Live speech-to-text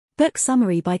Book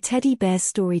summary by Teddy Bear's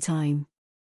Storytime.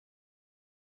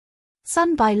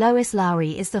 Son by Lois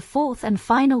Lowry is the fourth and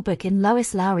final book in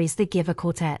Lois Lowry's The Giver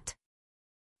Quartet.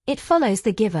 It follows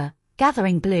the Giver,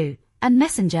 Gathering Blue, and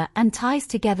Messenger and ties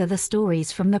together the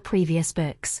stories from the previous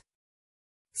books.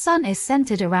 Son is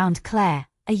centered around Claire,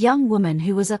 a young woman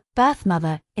who was a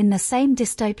birthmother in the same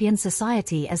dystopian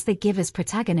society as the Giver's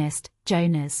protagonist,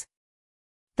 Jonas.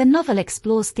 The novel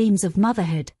explores themes of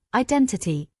motherhood,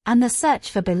 identity, and the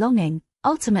search for belonging,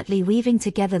 ultimately weaving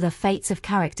together the fates of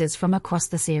characters from across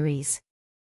the series.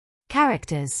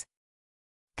 Characters: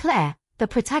 Claire, the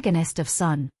protagonist of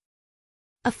Son.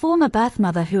 A former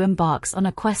birthmother who embarks on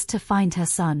a quest to find her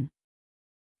son.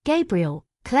 Gabriel,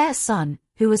 Claire's son,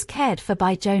 who was cared for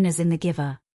by Jonas in The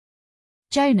Giver.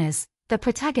 Jonas, the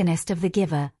protagonist of The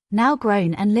Giver, now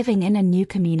grown and living in a new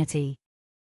community.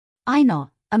 Einar,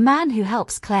 a man who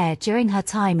helps Claire during her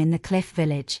time in the Cliff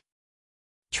Village.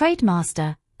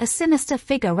 Trademaster, a sinister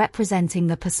figure representing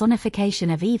the personification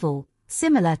of evil,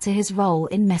 similar to his role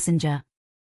in Messenger.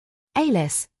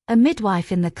 Alice, a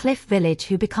midwife in the Cliff Village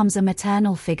who becomes a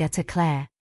maternal figure to Claire.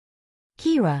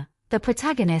 Kira, the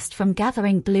protagonist from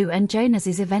Gathering Blue and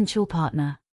Jonas's eventual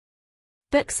partner.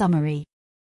 Book summary.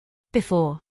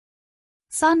 Before.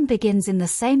 Son begins in the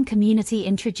same community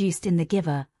introduced in The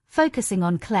Giver, focusing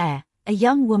on Claire, a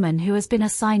young woman who has been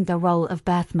assigned the role of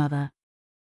birthmother.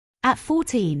 At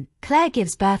 14, Claire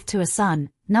gives birth to a son,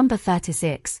 number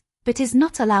 36, but is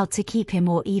not allowed to keep him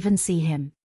or even see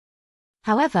him.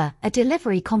 However, a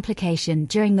delivery complication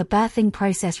during the birthing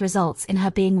process results in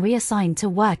her being reassigned to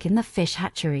work in the fish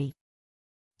hatchery.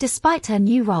 Despite her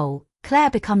new role, Claire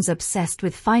becomes obsessed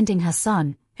with finding her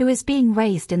son, who is being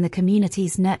raised in the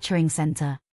community's nurturing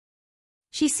center.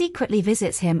 She secretly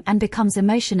visits him and becomes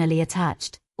emotionally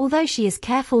attached, although she is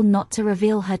careful not to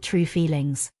reveal her true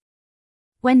feelings.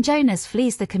 When Jonas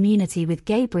flees the community with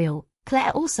Gabriel, Claire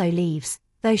also leaves,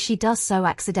 though she does so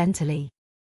accidentally.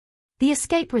 The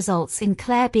escape results in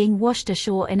Claire being washed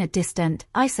ashore in a distant,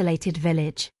 isolated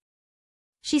village.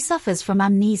 She suffers from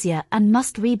amnesia and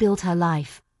must rebuild her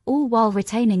life, all while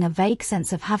retaining a vague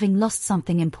sense of having lost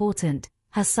something important,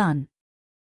 her son.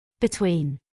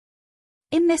 Between.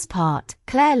 In this part,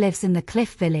 Claire lives in the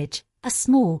Cliff Village, a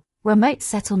small, remote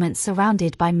settlement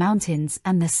surrounded by mountains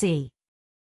and the sea.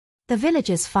 The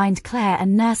villagers find Claire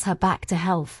and nurse her back to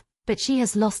health, but she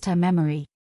has lost her memory.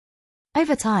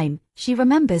 Over time, she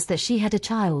remembers that she had a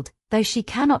child, though she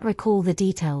cannot recall the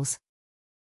details.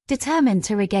 Determined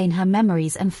to regain her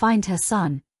memories and find her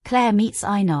son, Claire meets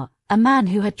Einar, a man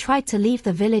who had tried to leave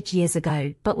the village years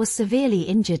ago but was severely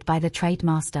injured by the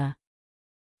trademaster.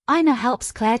 Einar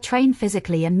helps Claire train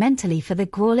physically and mentally for the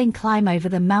grueling climb over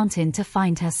the mountain to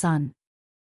find her son.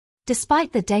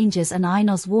 Despite the dangers and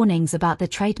Einar's warnings about the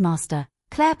trademaster,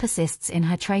 Claire persists in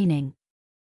her training.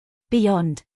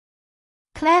 Beyond.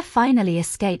 Claire finally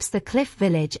escapes the Cliff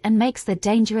Village and makes the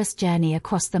dangerous journey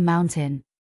across the mountain.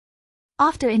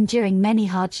 After enduring many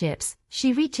hardships,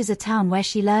 she reaches a town where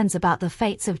she learns about the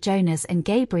fates of Jonas and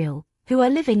Gabriel, who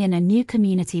are living in a new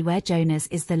community where Jonas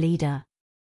is the leader.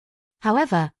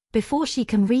 However, before she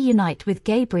can reunite with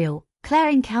Gabriel, Claire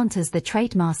encounters the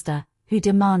trademaster, who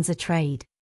demands a trade.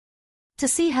 To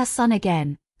see her son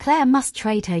again, Claire must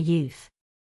trade her youth.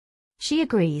 She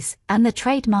agrees, and the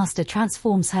trademaster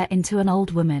transforms her into an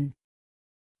old woman.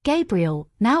 Gabriel,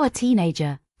 now a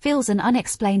teenager, feels an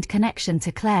unexplained connection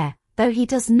to Claire, though he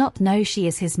does not know she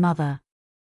is his mother.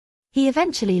 He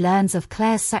eventually learns of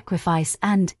Claire's sacrifice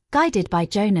and, guided by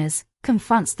Jonas,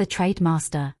 confronts the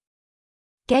trademaster.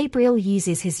 Gabriel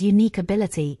uses his unique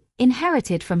ability,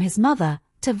 inherited from his mother,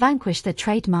 to vanquish the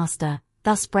trademaster,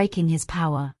 thus breaking his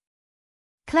power.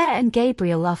 Claire and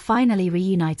Gabriel are finally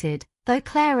reunited, though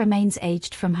Claire remains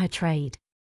aged from her trade.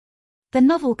 The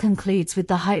novel concludes with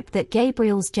the hope that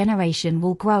Gabriel's generation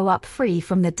will grow up free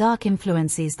from the dark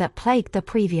influences that plagued the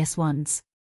previous ones.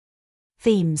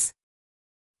 Themes: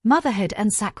 motherhood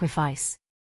and sacrifice.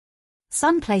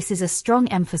 Son places a strong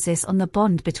emphasis on the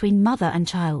bond between mother and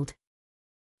child.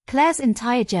 Claire's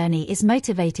entire journey is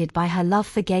motivated by her love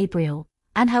for Gabriel,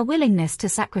 and her willingness to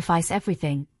sacrifice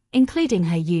everything, including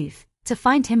her youth, to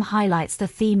find him highlights the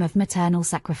theme of maternal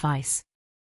sacrifice.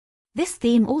 This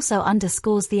theme also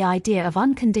underscores the idea of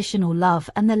unconditional love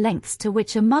and the lengths to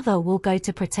which a mother will go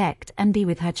to protect and be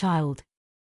with her child.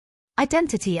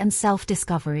 Identity and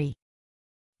self-discovery.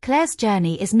 Claire's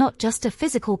journey is not just a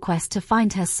physical quest to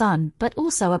find her son but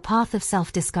also a path of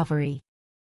self-discovery.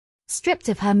 Stripped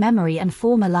of her memory and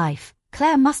former life,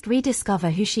 Claire must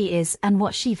rediscover who she is and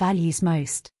what she values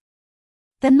most.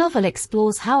 The novel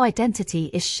explores how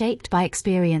identity is shaped by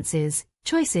experiences,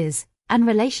 choices, and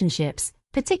relationships,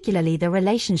 particularly the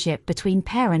relationship between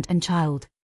parent and child.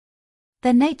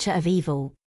 The nature of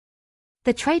evil.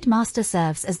 The Trademaster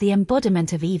serves as the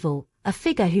embodiment of evil, a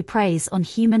figure who preys on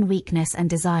human weakness and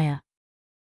desire.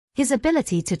 His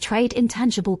ability to trade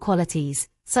intangible qualities,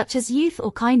 such as youth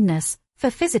or kindness, for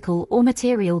physical or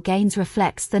material gains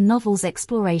reflects the novel's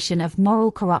exploration of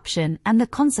moral corruption and the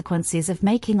consequences of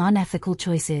making unethical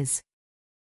choices.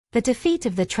 The defeat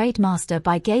of the Trademaster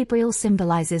by Gabriel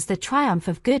symbolizes the triumph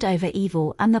of good over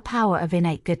evil and the power of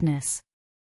innate goodness.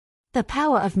 The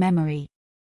power of memory.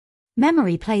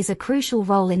 Memory plays a crucial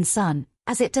role in Sun,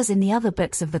 as it does in the other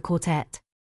books of the quartet.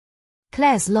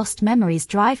 Claire's lost memories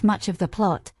drive much of the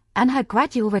plot, and her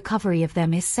gradual recovery of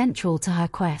them is central to her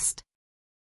quest.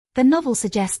 The novel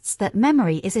suggests that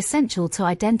memory is essential to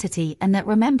identity and that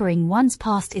remembering one's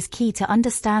past is key to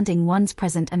understanding one's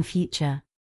present and future.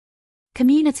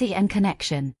 Community and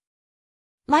connection.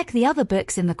 Like the other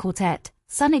books in the quartet,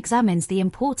 Sun examines the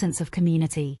importance of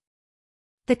community.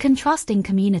 The contrasting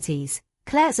communities,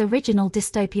 Claire's original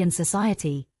dystopian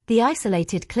society, the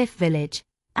isolated cliff village,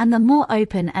 and the more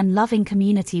open and loving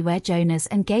community where Jonas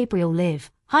and Gabriel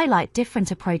live, highlight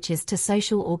different approaches to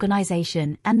social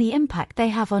organization and the impact they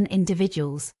have on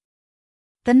individuals.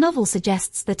 The novel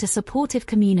suggests that a supportive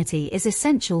community is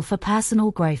essential for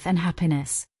personal growth and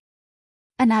happiness.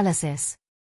 Analysis.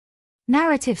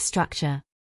 Narrative structure.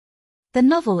 The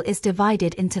novel is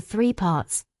divided into 3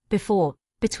 parts: before,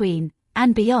 between,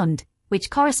 and beyond, which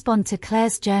correspond to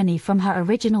Claire's journey from her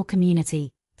original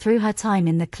community, through her time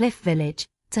in the Cliff Village,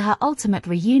 to her ultimate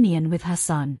reunion with her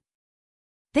son.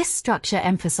 This structure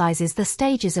emphasizes the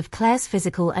stages of Claire's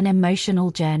physical and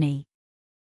emotional journey.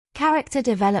 Character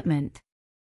development.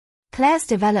 Claire's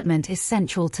development is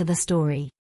central to the story.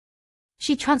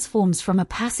 She transforms from a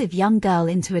passive young girl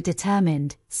into a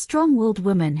determined, strong-willed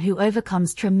woman who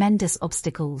overcomes tremendous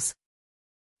obstacles.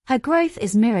 Her growth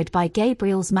is mirrored by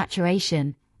Gabriel's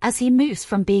maturation, as he moves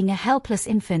from being a helpless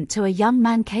infant to a young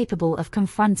man capable of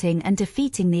confronting and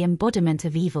defeating the embodiment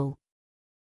of evil.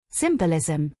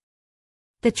 Symbolism.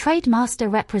 The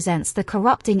Trademaster represents the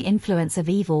corrupting influence of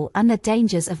evil and the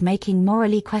dangers of making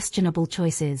morally questionable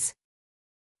choices.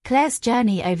 Claire's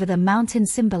journey over the mountain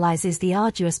symbolizes the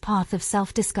arduous path of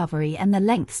self-discovery and the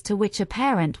lengths to which a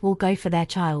parent will go for their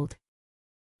child.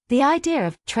 The idea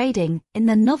of trading in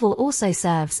the novel also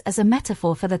serves as a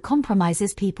metaphor for the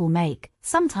compromises people make,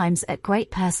 sometimes at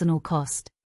great personal cost.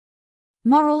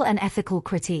 Moral and ethical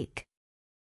critique.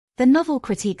 The novel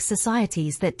critiques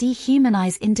societies that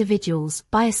dehumanize individuals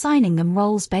by assigning them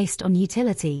roles based on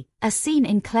utility, as seen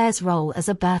in Claire's role as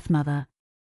a birthmother.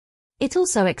 It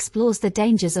also explores the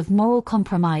dangers of moral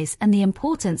compromise and the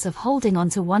importance of holding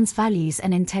on to one's values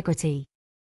and integrity.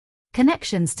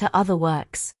 Connections to other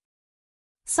works.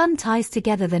 Sun ties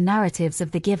together the narratives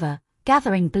of The Giver,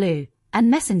 Gathering Blue, and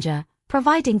Messenger,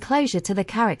 providing closure to the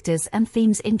characters and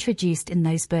themes introduced in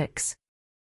those books.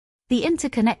 The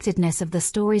interconnectedness of the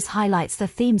stories highlights the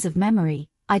themes of memory,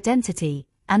 identity,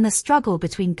 and the struggle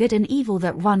between good and evil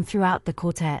that run throughout the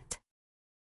quartet.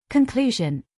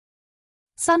 Conclusion.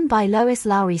 Sun by Lois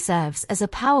Lowry serves as a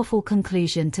powerful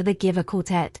conclusion to the Giver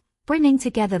Quartet, bringing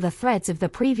together the threads of the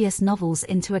previous novels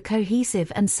into a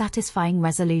cohesive and satisfying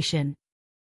resolution.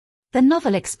 The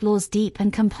novel explores deep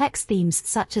and complex themes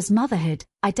such as motherhood,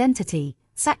 identity,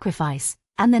 sacrifice,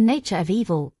 and the nature of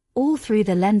evil, all through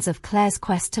the lens of Claire's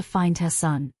quest to find her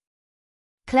son.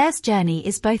 Claire's journey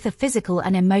is both a physical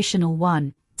and emotional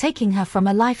one, taking her from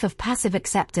a life of passive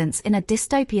acceptance in a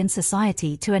dystopian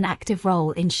society to an active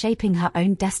role in shaping her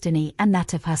own destiny and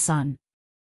that of her son.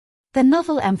 The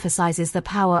novel emphasizes the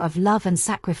power of love and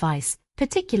sacrifice,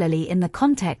 particularly in the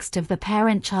context of the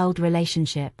parent-child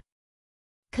relationship.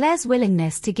 Claire's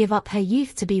willingness to give up her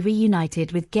youth to be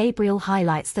reunited with Gabriel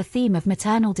highlights the theme of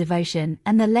maternal devotion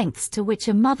and the lengths to which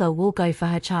a mother will go for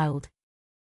her child.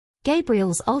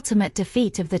 Gabriel's ultimate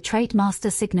defeat of the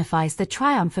Trademaster signifies the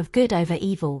triumph of good over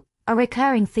evil, a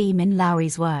recurring theme in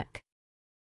Lowry's work.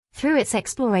 Through its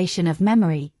exploration of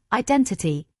memory,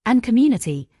 identity, and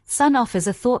community, Sun offers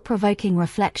a thought-provoking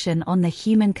reflection on the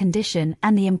human condition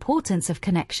and the importance of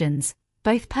connections,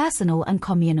 both personal and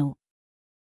communal.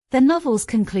 The novel's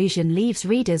conclusion leaves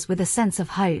readers with a sense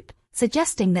of hope,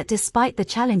 suggesting that despite the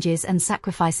challenges and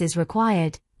sacrifices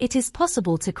required, it is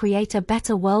possible to create a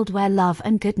better world where love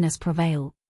and goodness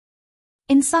prevail.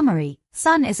 In summary,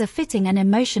 Sun is a fitting and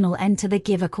emotional end to the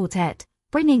Giver Quartet,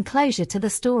 bringing closure to the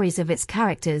stories of its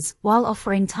characters while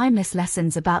offering timeless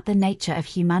lessons about the nature of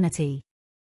humanity.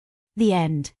 The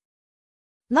end.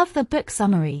 Love the book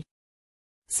summary.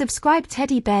 Subscribe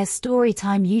Teddy Bear's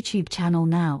Storytime YouTube channel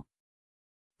now.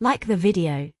 Like the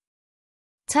video.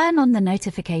 Turn on the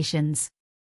notifications.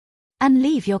 and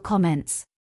leave your comments.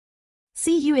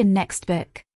 See you in next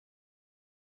book.